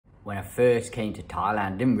when I first came to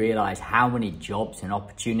Thailand, I didn't realise how many jobs and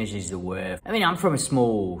opportunities there were. I mean, I'm from a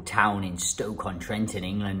small town in Stoke-on-Trent in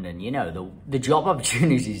England, and, you know, the job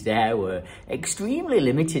opportunities there were extremely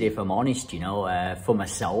limited, if I'm honest, you know, for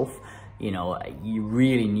myself. You know, you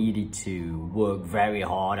really needed to work very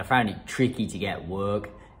hard. I found it tricky to get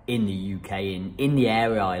work in the UK, and in the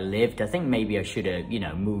area I lived. I think maybe I should have, you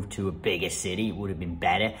know, moved to a bigger city. It would have been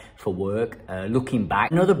better for work. Looking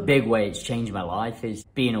back, another big way it's changed my life is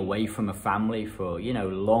being away from a family for, you know,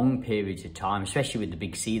 long periods of time, especially with the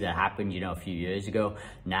big C that happened, you know, a few years ago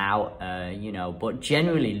now, you know. But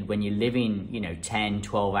generally, when you're living, you know, 10,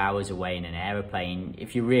 12 hours away in an aeroplane,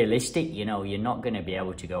 if you're realistic, you know, you're not going to be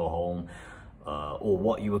able to go home or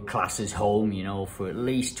what you would class as home, you know, for at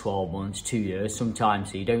least 12 months, 2 years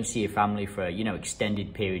sometimes. So you don't see your family for, you know,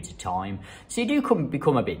 extended periods of time. So you do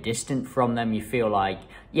become a bit distant from them. You feel like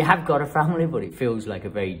you have got a family, but it feels like a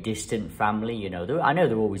very distant family. You know, I know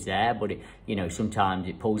they're always there, but, you know, sometimes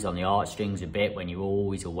it pulls on the heartstrings a bit when you're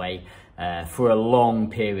always away for a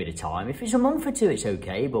long period of time. If it's a month or two, it's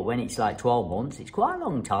okay, but when it's like 12 months, it's quite a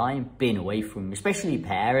long time being away from, especially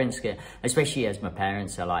parents, especially as my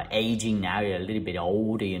parents are like aging now, a little bit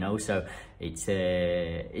older, you know. So it's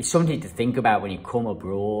something to think about when you come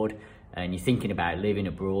abroad and you're thinking about living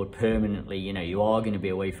abroad permanently. You know, you are going to be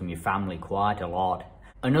away from your family quite a lot.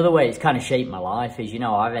 Another way it's kind of shaped my life is, you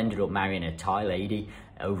know, I've ended up marrying a Thai lady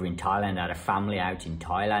over in Thailand. I had a family out in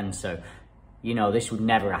Thailand, so, you know, this would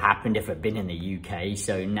never have happened if I'd been in the UK.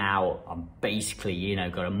 So now I'm basically, you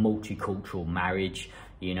know, got a multicultural marriage,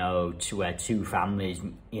 you know, to where two families,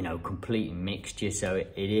 you know, complete mixture. So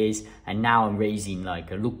it is. And now I'm raising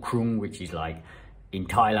like a lukrung, which is like, in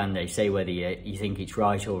Thailand, they say whether you think it's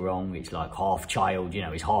right or wrong, it's like half child, you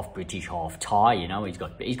know, he's half British, half Thai, you know, he's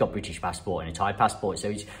got British passport and a Thai passport.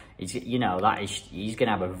 So it's you know, he's going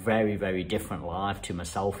to have a very, very different life to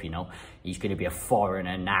myself, you know. He's going to be a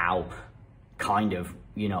foreigner now, kind of,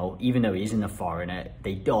 you know, even though he isn't a foreigner,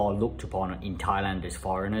 they are looked upon in Thailand as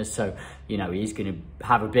foreigners. So, you know, he's going to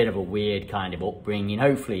have a bit of a weird kind of upbringing.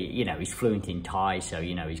 Hopefully, you know, he's fluent in Thai, so,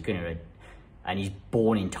 you know, he's going to, and he's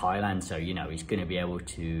born in Thailand, so, you know, he's going to be able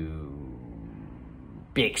to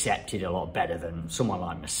be accepted a lot better than someone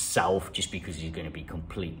like myself, just because he's going to be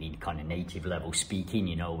completely kind of native level speaking,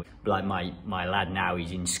 you know. Like my lad now,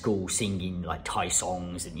 he's in school singing like Thai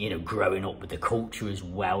songs and, you know, growing up with the culture as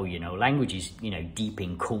well, you know. Language is, you know, deep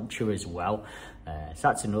in culture as well. So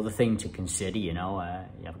that's another thing to consider, you know.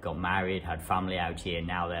 I've got married, had family out here,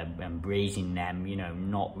 now they're embracing them, you know,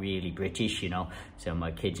 not really British, you know. So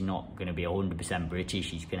my kid's not going to be 100%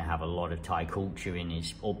 British. He's going to have a lot of Thai culture in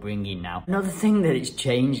his upbringing now. Another thing that it's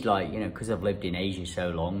changed, like, you know, because I've lived in Asia so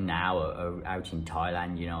long now, out in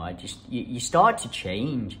Thailand, you know, you start to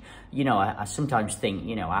change. You know, I sometimes think,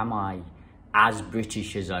 you know, am I as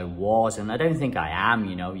British as I was? And I don't think I am.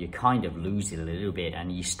 You know, you kind of lose it a little bit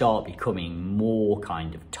and you start becoming more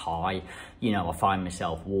kind of Thai. You know, I find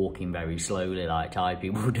myself walking very slowly like Thai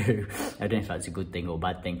people do. I don't know if that's a good thing or a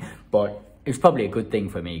bad thing, but it's probably a good thing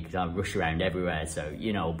for me because I rush around everywhere. So,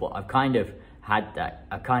 you know, but I've kind of had that,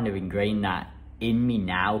 I kind of ingrained that in me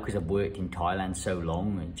now because I've worked in Thailand so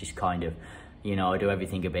long, and just kind of, you know, I do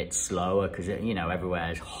everything a bit slower because, you know,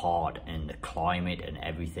 everywhere is hot, and the climate and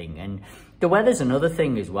everything. And the weather's another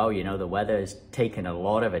thing as well, you know. The weather's taken a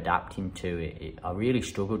lot of adapting to it. I really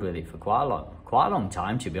struggled with it for quite a long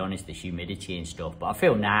time, to be honest, the humidity and stuff. But I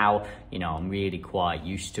feel now, you know, I'm really quite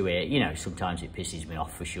used to it. You know, sometimes it pisses me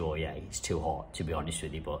off for sure. Yeah, it's too hot, to be honest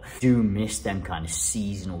with you. But I do miss them kind of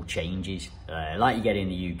seasonal changes like you get in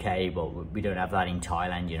the UK, but we don't have that in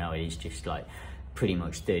Thailand, you know. It's just like pretty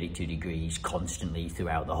much 32 degrees constantly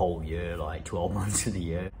throughout the whole year, like 12 months of the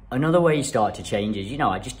year. Another way you start to change is, you know,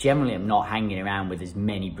 I just generally am not hanging around with as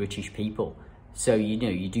many British people. So, you know,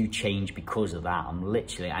 you do change because of that. I'm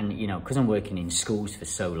literally, and, you know, because I'm working in schools for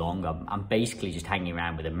so long, I'm basically just hanging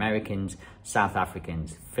around with Americans, South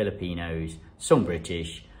Africans, Filipinos, some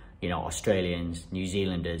British, you know, Australians, New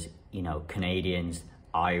Zealanders, you know, Canadians,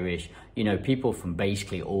 Irish, you know, people from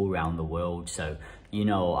basically all around the world. So, you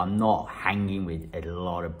know, I'm not hanging with a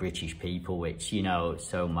lot of British people, which, you know,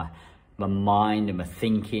 so my mind and my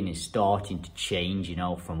thinking is starting to change, you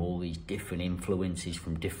know, from all these different influences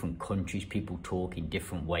from different countries. People talk in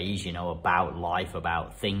different ways, you know, about life,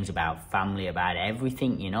 about things, about family, about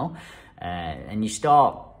everything, you know. And you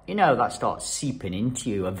start, you know, that starts seeping into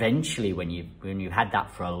you eventually when you've had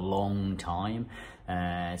that for a long time.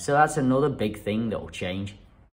 So that's another big thing that will change.